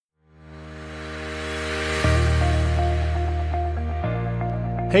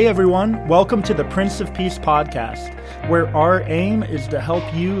Hey everyone, welcome to the Prince of Peace podcast, where our aim is to help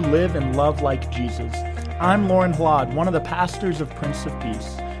you live and love like Jesus. I'm Lauren Hlad, one of the pastors of Prince of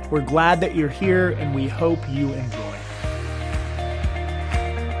Peace. We're glad that you're here and we hope you enjoy.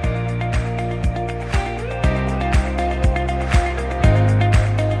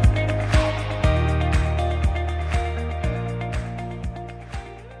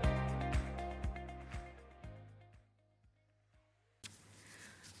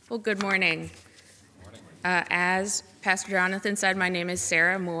 Well, good morning. As Pastor Jonathan said, my name is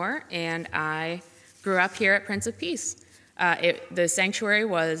Sarah Moore, and I grew up here at Prince of Peace. The sanctuary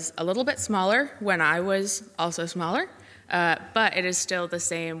was a little bit smaller when I was also smaller, but it is still the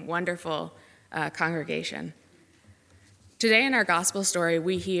same wonderful congregation. Today in our gospel story,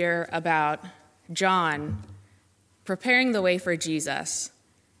 we hear about John preparing the way for Jesus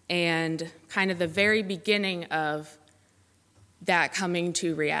and kind of the very beginning of that coming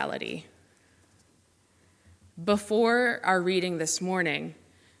to reality. Before our reading this morning,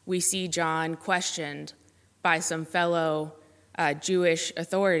 we see John questioned by some fellow Jewish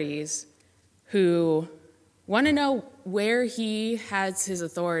authorities who want to know where he has his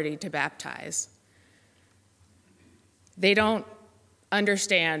authority to baptize. They don't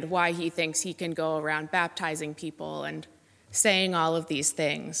understand why he thinks he can go around baptizing people and saying all of these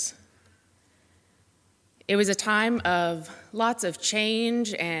things. It was a time of lots of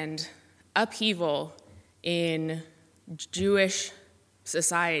change and upheaval in Jewish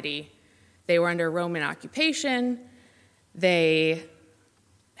society. They were under Roman occupation. They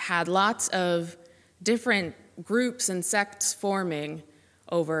had lots of different groups and sects forming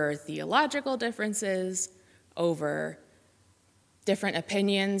over theological differences, over different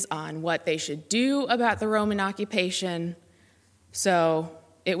opinions on what they should do about the Roman occupation. So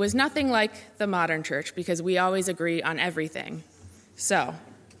it was nothing like the modern church because we always agree on everything. So,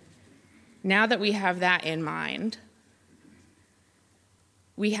 now that we have that in mind,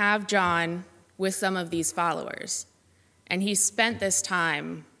 we have John with some of these followers, and he spent this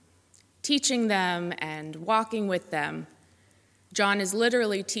time teaching them and walking with them. John is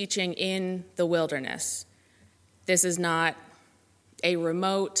literally teaching in the wilderness. This is not a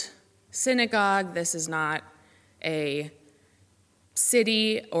remote synagogue. This is not a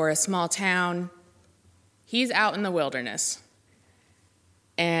city or a small town. He's out in the wilderness.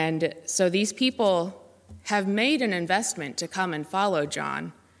 And so these people have made an investment to come and follow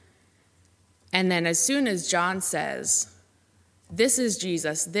John. And then as soon as John says, "This is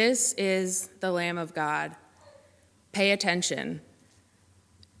Jesus, this is the Lamb of God, pay attention,"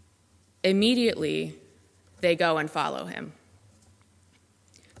 immediately they go and follow him.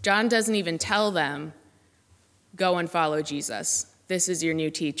 John doesn't even tell them, "Go and follow Jesus. This is your new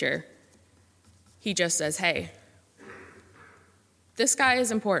teacher." He just says, "Hey, this guy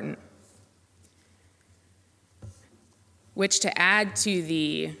is important." Which, to add to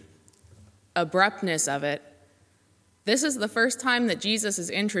the abruptness of it, this is the first time that Jesus is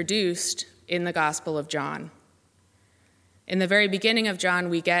introduced in the Gospel of John. In the very beginning of John,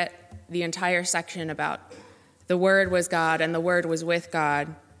 we get the entire section about the Word was God and the Word was with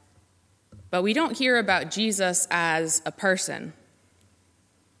God, but we don't hear about Jesus as a person.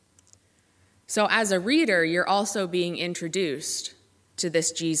 So as a reader, you're also being introduced to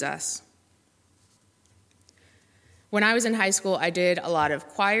this Jesus. When I was in high school, I did a lot of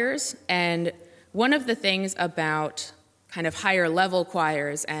choirs, and one of the things about kind of higher level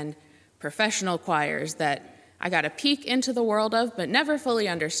choirs and professional choirs that I got a peek into the world of but never fully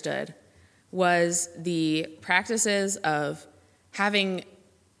understood was the practices of having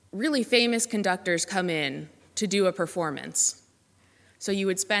really famous conductors come in to do a performance. So you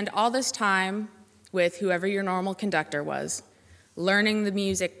would spend all this time with whoever your normal conductor was, learning the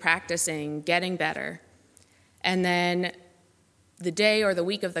music, practicing, getting better. And then the day or the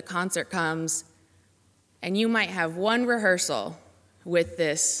week of the concert comes, and you might have one rehearsal with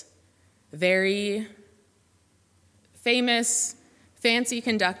this very famous, fancy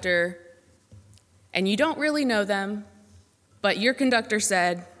conductor, and you don't really know them, but your conductor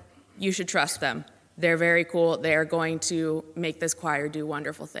said you should trust them. They're very cool. They are going to make this choir do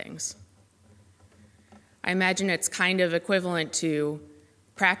wonderful things. I imagine it's kind of equivalent to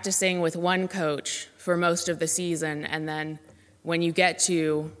practicing with one coach for most of the season, and then when you get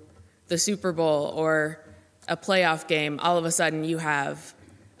to the Super Bowl or a playoff game, all of a sudden you have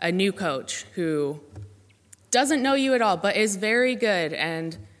a new coach who doesn't know you at all, but is very good,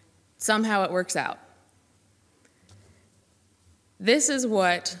 and somehow it works out. This is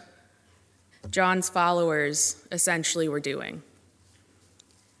what John's followers essentially were doing.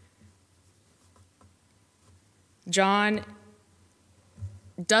 John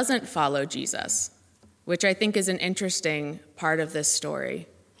doesn't follow Jesus, which I think is an interesting part of this story,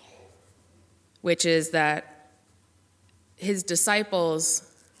 which is that his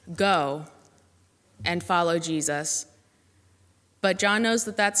disciples go and follow Jesus, but John knows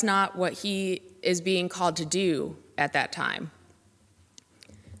that that's not what he is being called to do at that time,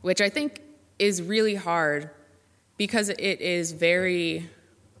 which I think is really hard because it's very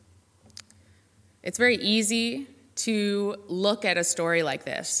easy to look at a story like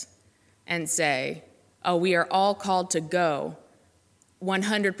this and say, oh, we are all called to go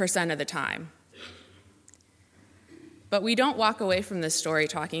 100% of the time. But we don't walk away from this story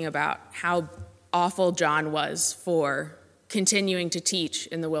talking about how awful John was for continuing to teach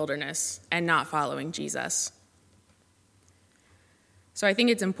in the wilderness and not following Jesus. So I think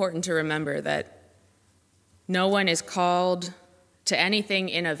it's important to remember that no one is called to anything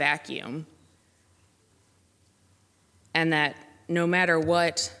in a vacuum, and that no matter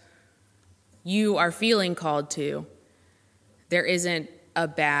what you are feeling called to, there isn't a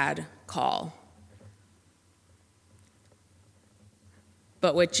bad call.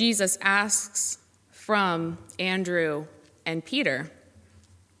 But what Jesus asks from Andrew and Peter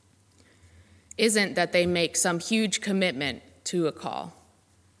isn't that they make some huge commitment to a call.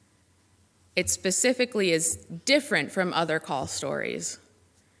 It specifically is different from other call stories.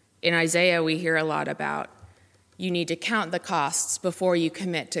 In Isaiah, we hear a lot about you need to count the costs before you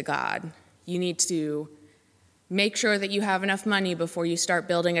commit to God. You need to make sure that you have enough money before you start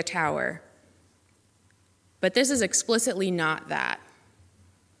building a tower. But this is explicitly not that.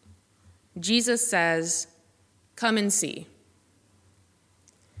 Jesus says, come and see.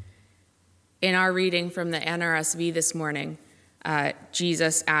 In our reading from the NRSV this morning,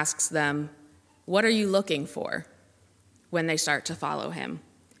 Jesus asks them, what are you looking for when they start to follow him?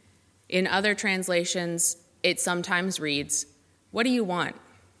 In other translations, it sometimes reads, what do you want?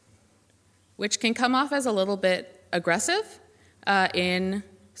 Which can come off as a little bit aggressive in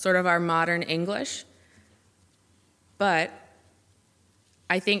sort of our modern English. But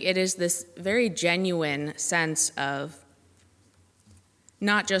I think it is this very genuine sense of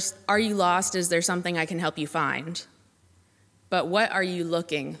not just, are you lost? Is there something I can help you find? But what are you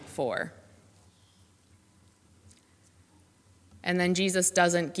looking for? And then Jesus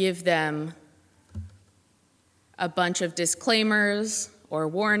doesn't give them a bunch of disclaimers or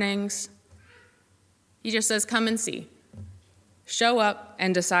warnings. He just says, come and see. Show up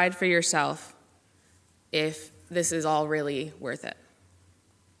and decide for yourself if this is all really worth it.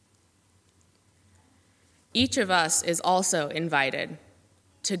 Each of us is also invited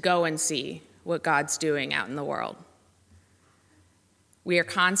to go and see what God's doing out in the world. We are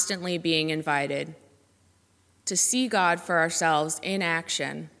constantly being invited to see God for ourselves in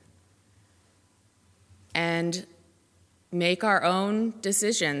action and make our own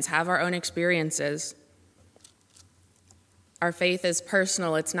decisions, have our own experiences. Our faith is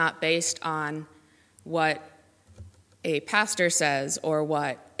personal. It's not based on what a pastor says or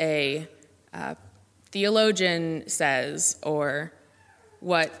what a theologian says or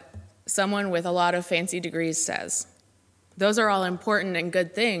what someone with a lot of fancy degrees says. Those are all important and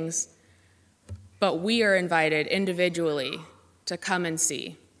good things, but we are invited individually to come and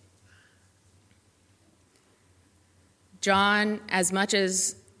see. John, as much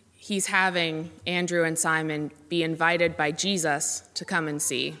as he's having Andrew and Simon be invited by Jesus to come and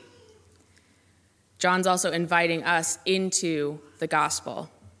see, John's also inviting us into the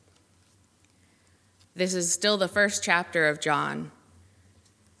gospel. This is still the first chapter of John.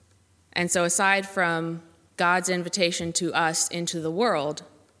 And so aside from God's invitation to us into the world,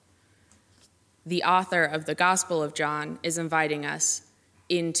 the author of the Gospel of John is inviting us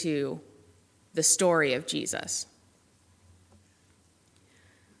into the story of Jesus.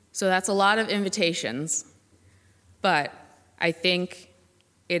 So that's a lot of invitations, but I think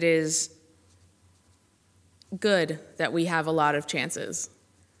it is good that we have a lot of chances,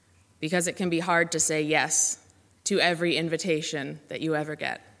 because it can be hard to say yes to every invitation that you ever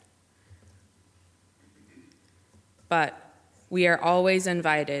get. But we are always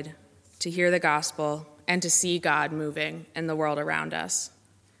invited to hear the gospel and to see God moving in the world around us.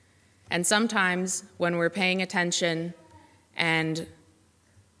 And sometimes when we're paying attention and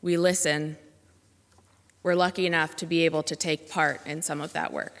we listen, we're lucky enough to be able to take part in some of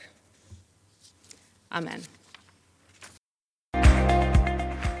that work. Amen.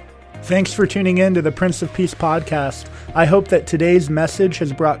 Thanks for tuning in to the Prince of Peace podcast. I hope that today's message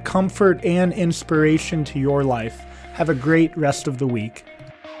has brought comfort and inspiration to your life. Have a great rest of the week.